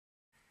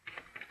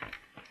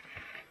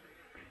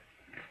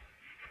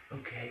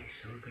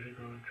So we're going to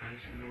go and try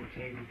some more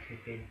table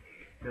tipping.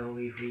 Now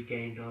we've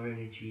regained our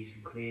energies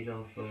and cleared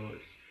our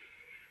thoughts.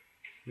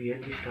 We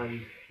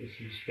understand there's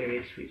some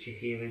spirits which are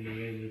here in the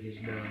room with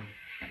us now.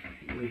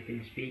 We've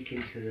been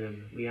speaking to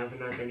them. We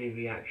haven't had any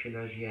reaction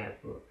as yet,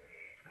 but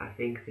I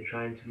think they're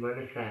trying to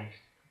manifest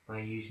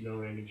by using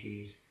our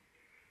energies.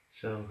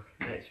 So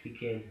let's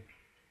begin.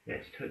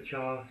 Let's touch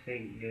our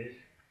fingers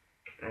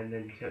and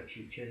then touch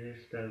each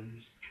other's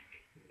thumbs,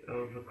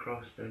 over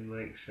across them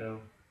like so.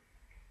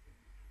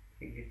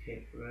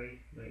 Fingertip right,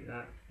 like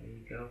that. There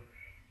you go.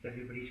 Is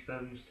everybody's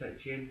thumbs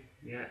touching?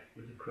 Yeah,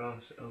 with a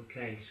cross.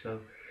 Okay, so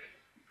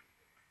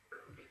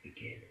going to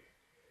begin.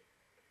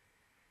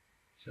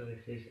 So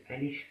if there's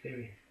any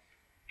spirit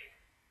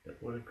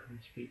that want to come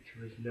speak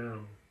to us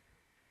now,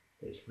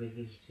 that's with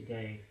us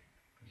today,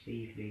 this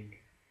evening,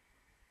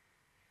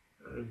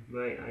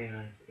 might I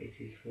add, it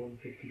is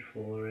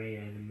 1:54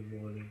 AM in the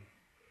morning,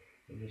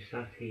 and we're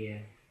sat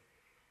here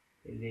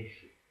in this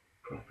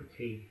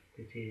property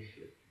that is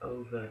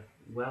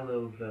well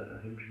over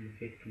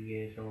 150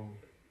 years old.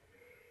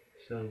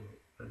 So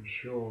I'm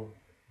sure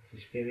the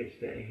spirits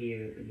that are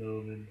here at the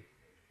moment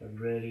are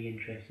really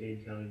interested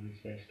in telling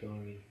us their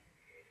story.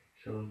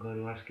 So I'm going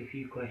to ask a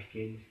few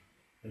questions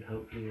and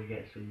hopefully we'll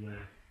get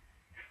somewhere.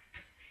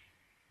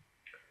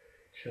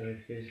 So if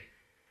there's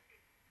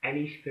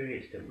any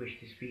spirits that wish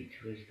to speak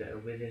to us that are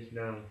with us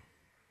now,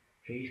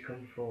 please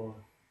come forth,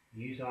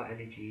 use our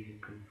energies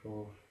and come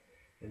forth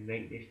and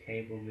make this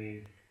table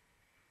move.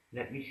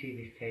 Let me see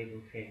this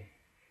table tip.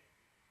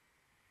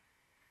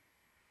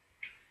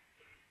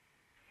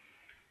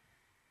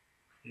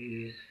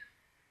 Please.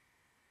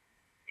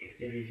 If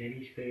there is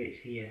any spirits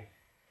here,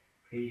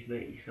 please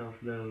make yourself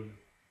known.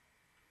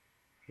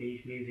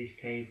 Please move this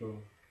table.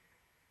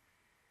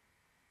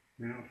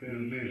 Now I feel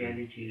use the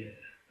energy. Yeah,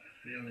 I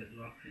feel it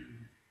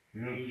rocking.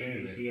 Please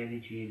use the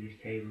energy in this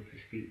table to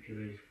speak to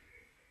us.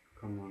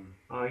 Come on.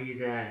 Are you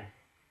there?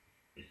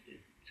 The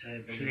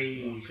table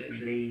please, is rocking.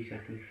 please,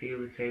 I can feel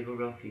the table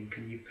rocking.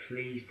 Can you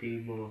please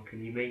do more?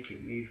 Can you make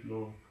it move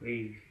more,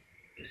 please?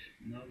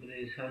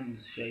 Nobody's hand's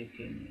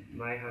shaking.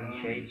 My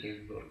hand's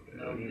shaking, but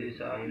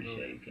nobody's arm's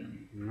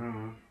shaking.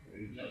 No.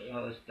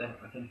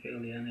 I can feel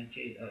the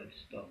energy. Oh, it's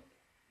stopped.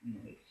 No,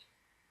 it's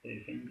put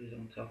your fingers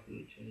on top of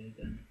each other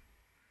then.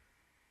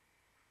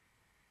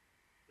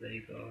 There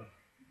you go.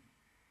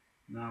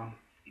 Now,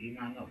 you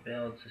might not be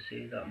able to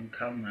see that on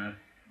camera,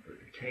 but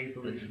the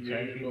table is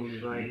moving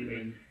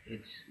slightly.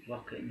 It's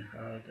rocking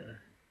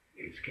harder.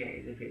 It's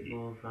getting a bit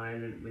more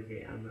violent with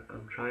it.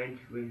 I'm trying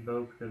to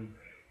invoke them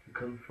to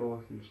come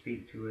forth and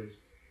speak to us.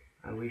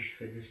 I wish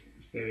for the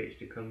spirits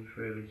to come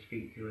through and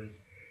speak to us.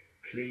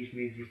 Please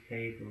move this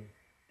table.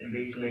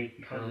 Please make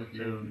yourself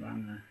known.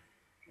 Manner.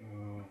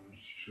 Oh,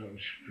 it's so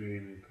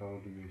screaming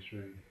cold in this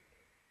room.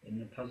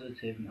 In a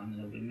positive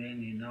manner, we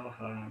mean you no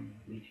harm.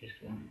 We just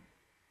want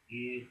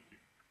you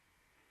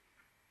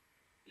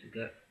to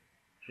get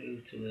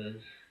through to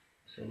us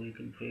so we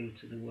can prove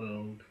to the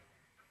world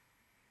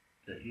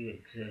that you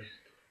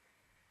exist.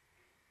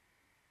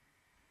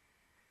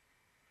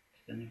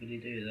 Does anybody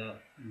do that?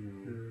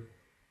 No.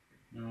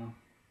 No?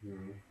 No.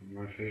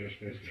 My feet are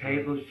The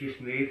table's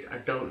just moved. I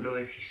don't know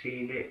if you've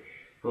seen it,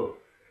 but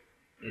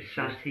it's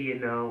sat here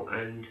now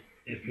and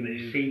you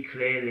can see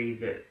clearly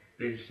that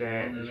there's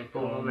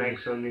 4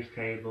 legs on this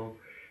table,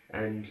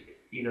 and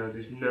you know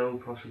there's no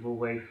possible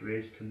way for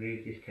us to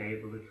move this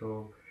table at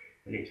all,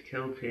 and it's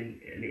tilting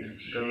and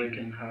it's going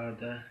shaking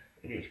harder,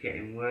 and it's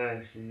getting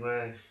worse and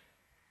worse.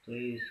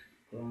 Please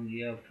go on,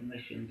 you have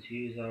permission to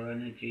use our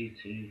energy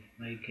to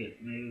make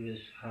it move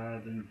as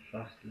hard and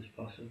fast as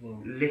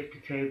possible. Lift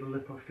the table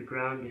up off the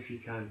ground if you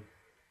can.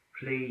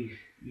 Please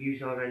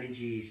use our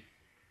energies.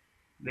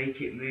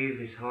 Make it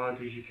move as hard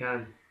as you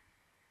can.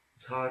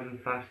 As hard and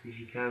fast as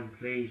you can.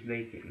 Please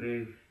make it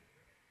move.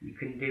 You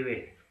can do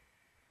it.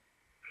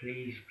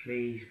 Please,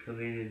 please come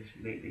in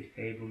and make this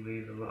table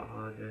move a lot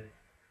harder.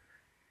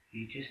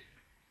 You just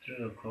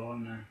threw a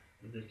corner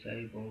of the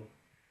table,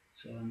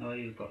 so I know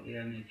you've got the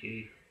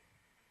energy.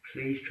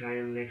 Please try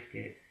and lift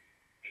it.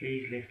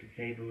 Please lift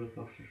the table up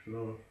off the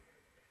floor.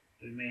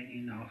 We mean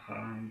you no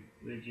harm.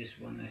 We just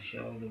want to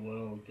show the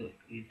world that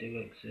you do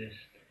exist.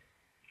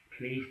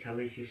 Please tell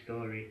us your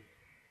story.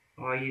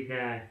 Are you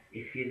there?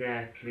 If you're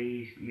there,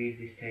 please move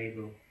this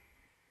table.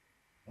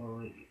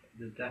 Oh,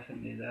 they're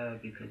definitely there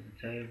because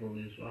the table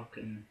is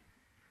rocking.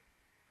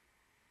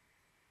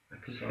 I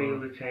can feel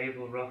the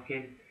table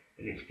rocking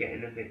and it's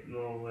getting a bit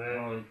more worse.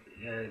 Oh,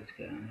 yeah, it's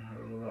getting a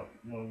whole lot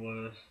more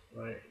worse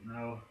right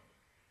now.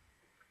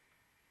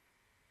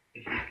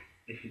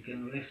 If you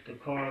can lift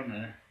a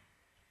corner,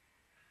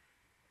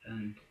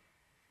 and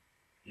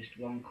just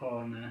one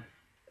corner,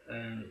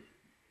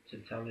 to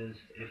tell us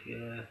if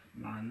you're a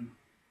man,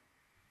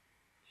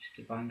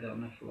 just to bang it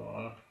on the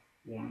floor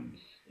once.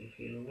 If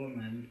you're a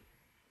woman,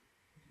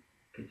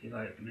 could you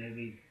like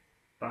maybe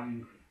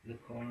bang the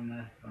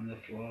corner on the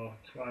floor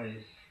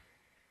twice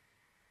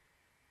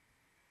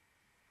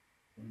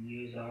and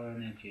use our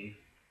energy?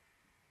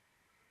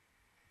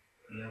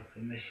 You have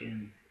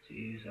permission to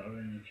use our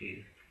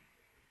energy.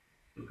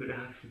 We're going to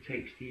have to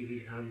take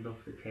Stevie's hand off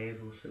the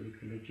table so we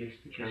can adjust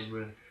the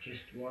camera.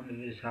 Just one of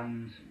his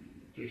hands.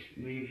 Just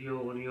move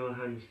one of your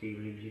hands,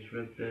 Stevie, and just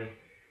rub the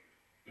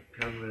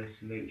camera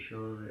to make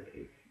sure that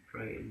it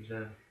brightens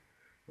up.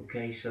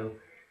 Okay, so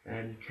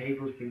the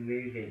table's been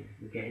moving.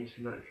 We're getting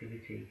some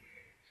activity,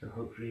 so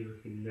hopefully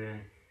we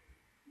can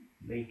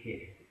make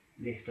it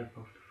lift up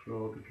off the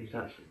floor, because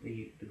that's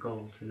the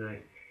goal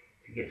tonight,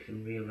 to get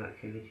some real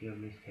activity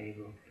on this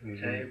table. The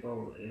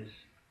table is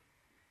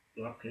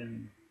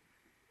rocking.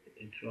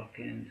 It's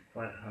rocking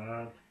quite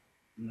hard.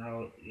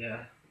 Now,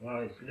 yeah,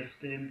 well, it's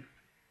lifting.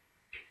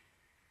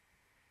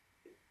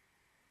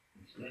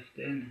 It's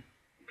lifting.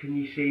 Can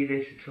you see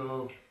this at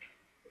all?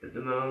 At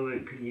the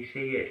moment, can you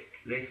see it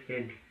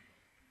lifting?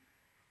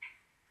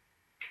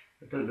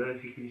 I don't know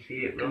if you can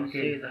see it rocking. I can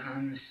see the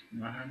hands,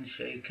 my hands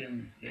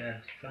shaking.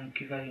 Yes, thank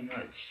you very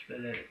much,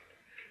 Spirit.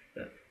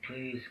 But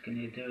please, can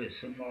you do it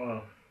some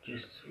more?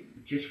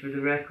 Just for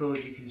the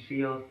record, you can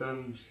see our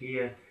thumbs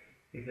here.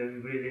 If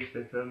everybody lifts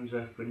their thumbs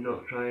up, we're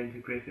not trying to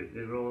grip it.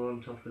 They're all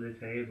on top of the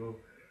table,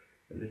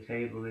 and the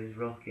table is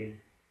rocking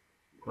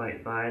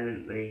quite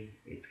violently.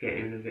 It's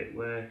getting a bit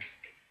worse.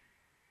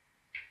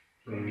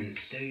 Please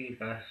do your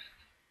best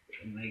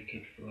and make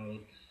it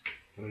float.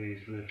 Please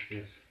lift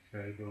this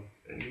table.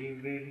 Are you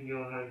moving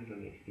your hands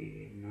on it,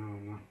 Stevie? No,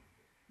 I'm not.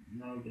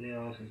 Nobody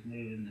else is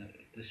moving it.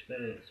 The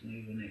Spirit's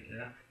moving it,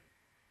 yeah?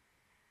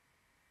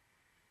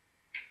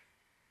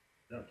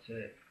 That's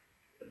it.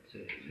 That's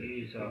it.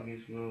 Use our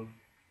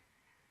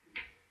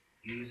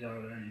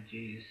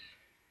energies.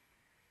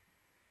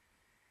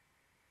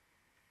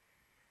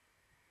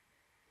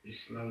 Just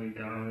slowing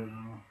down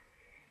now.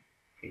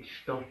 It's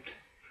stopped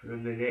for a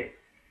minute.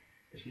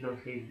 There's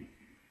nothing.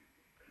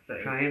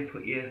 Try and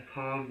put your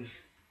palms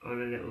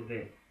on a little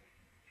bit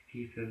to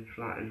keep them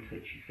flat and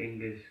touch your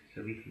fingers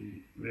so we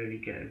can really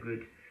get a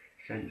good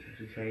sense of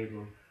the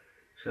table.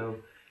 So,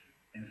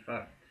 in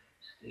fact,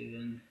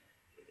 Stephen,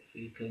 if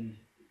you can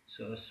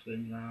sort of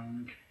swing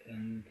round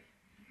and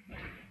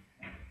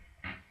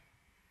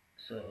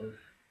sort of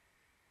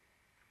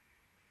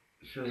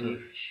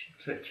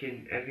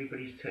touching,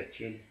 everybody's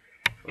touching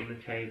on the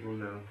table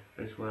now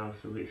as well,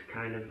 so it's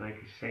kind of like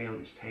a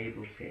seance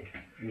table tip.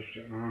 Lift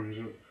your arms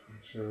up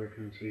so I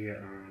can see your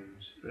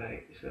arms.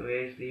 Right, so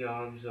here's the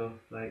arms up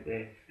like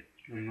this.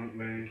 I'm not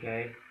ready.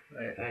 Okay,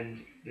 right.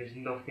 And there's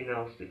nothing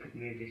else that could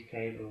move this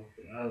table.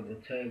 Oh,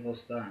 the table's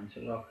starting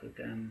to rock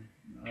again.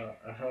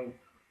 I hope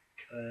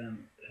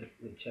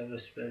whichever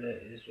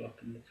spirit is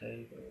rocking the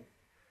table,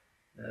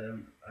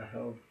 I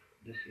hope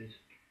this is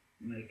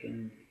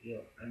making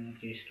your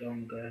energy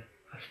stronger.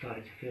 I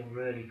started to feel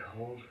really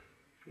cold,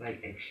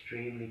 like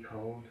extremely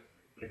cold.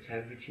 The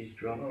temperature's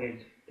dropping.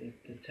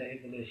 The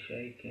table is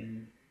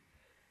shaking,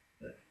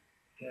 but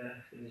yeah,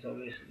 there's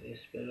obviously a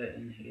spirit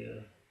in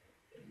here.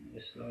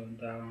 You're slowing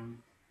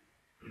down.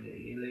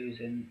 You're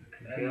losing I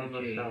can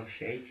energy. feel myself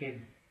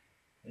shaking.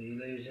 You're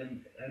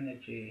losing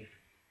energy.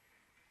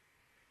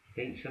 I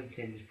think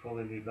something's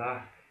pulling me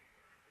back.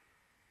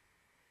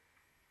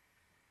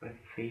 Like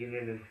a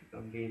feeling of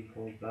I'm being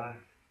pulled back.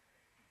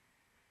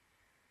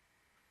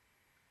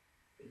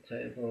 The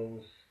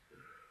table's,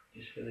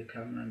 just for the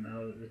camera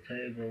now, the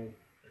table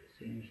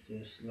seems to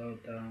have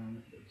slowed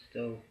down. It's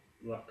still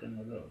rocking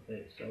a little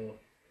bit, so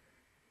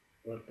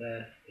but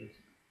there, it's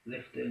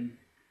lifting,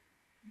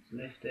 it's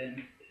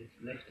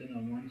lifting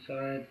on one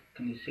side.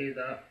 Can you see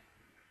that?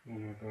 Oh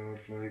my god,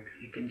 like...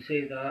 You can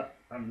see that.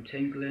 I'm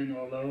tingling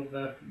all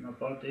over my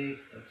body.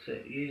 That's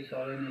it. Use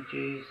our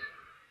energies.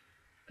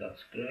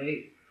 That's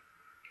great.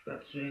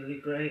 That's really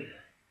great.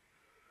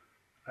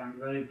 I'm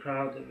very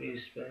proud of you,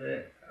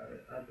 Spirit.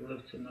 I'd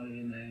love to know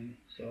your name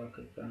so I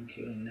could thank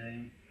you in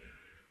name.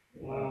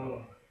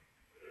 Wow.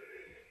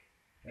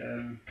 I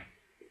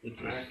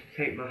have to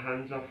take my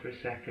hands off for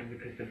a second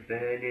because the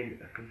burning,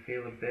 I can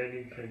feel a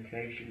burning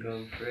sensation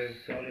going through.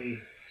 Sorry,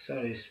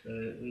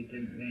 Spirit. We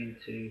didn't mean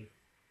to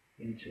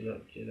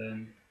interrupt you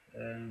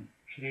then.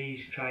 Please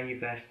try your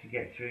best to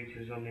get through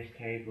to us on this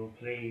table,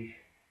 please.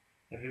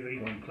 Everybody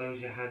close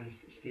your hands.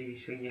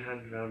 Stevie, swing your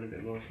hand around a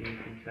bit more so you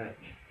can touch.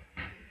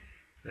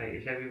 Right,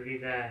 is everybody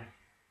there?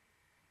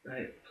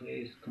 Right,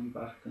 please come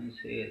back and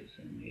see it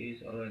and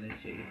use our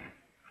energy.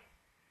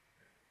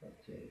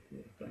 That's it.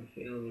 I can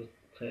feel the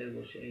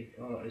table shake.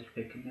 Oh, it's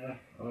picking up.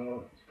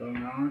 Oh, it's going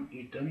on.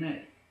 You've done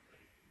it.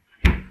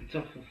 It's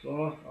off the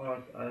floor.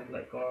 Oh, I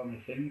let go of my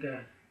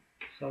finger.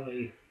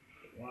 Sorry.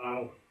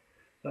 Wow.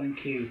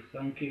 Thank you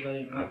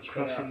very much. I'm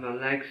crossing my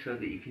legs so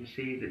that you can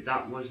see that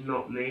that was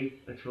not me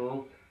at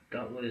all.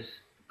 That was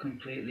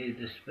completely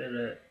the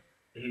spirit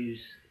who's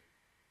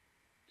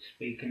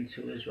speaking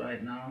to us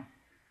right now.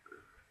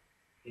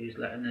 He's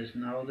letting us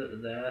know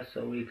that they're there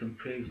so we can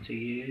prove to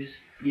use.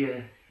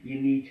 Yeah,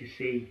 you need to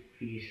see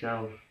for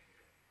yourself.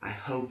 I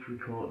hope we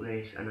caught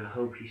this and I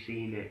hope you've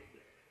seen it.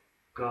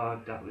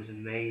 God, that was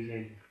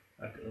amazing.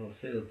 I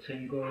feel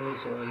tingles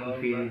all over.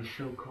 I'm feeling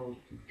so cold.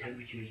 The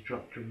temperature has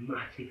dropped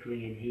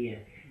dramatically in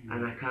here,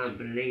 and I can't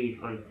believe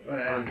oh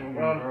my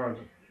god.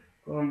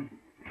 Go on.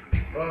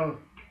 Oh,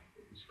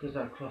 it's because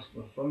I crossed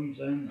my thumbs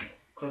in.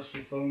 cross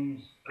your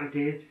thumbs. I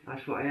did.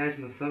 That's what I had.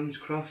 My thumbs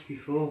crossed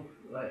before.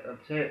 Right,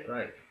 that's it.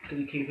 Right, can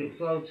you keep it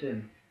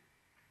floating?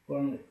 Go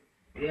on.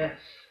 Yes.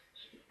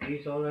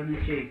 Use all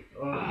energy.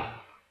 Oh.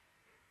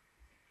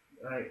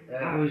 Right.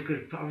 I was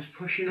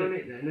pushing on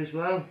it then as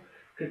well.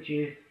 Could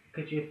you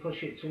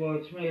push it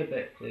towards me a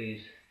bit,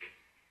 please?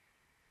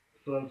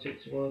 Float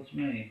it towards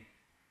me.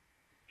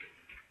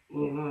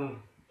 Oh.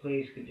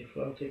 Please, could you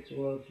float it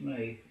towards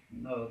me?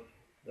 No.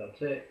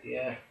 That's it.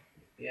 Yeah.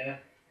 Yeah.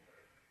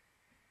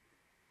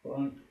 Go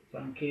on.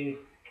 Thank you.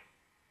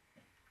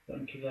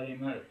 Thank you very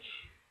much.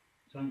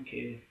 Thank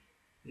you.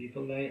 You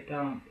can lay it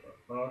down,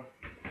 or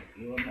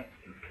you want it?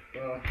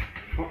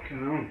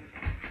 Fucking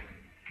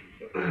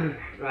hell.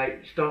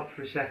 Right, stop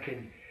for a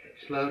second.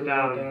 Slow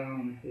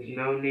down. There's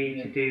no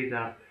need to do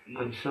that.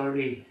 I'm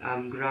sorry.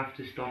 I'm going to have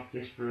to stop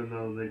this for a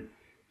moment.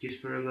 Just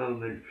for a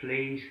moment.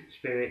 Please,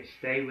 spirits,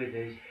 stay with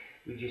us.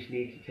 We just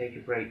need to take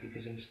a break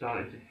because I'm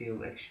starting to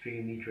feel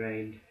extremely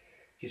drained.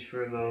 Just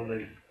for a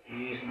moment.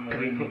 Can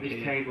we put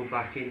this table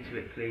back into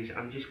it, please?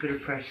 I'm just going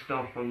to press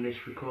stop on this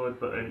record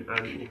button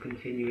and we'll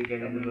continue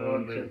again in a moment. I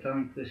want to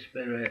thank the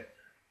spirit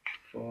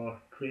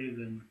for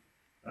proving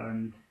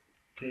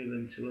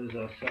to us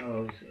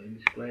ourselves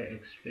this great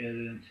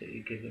experience that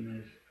you've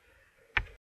given us.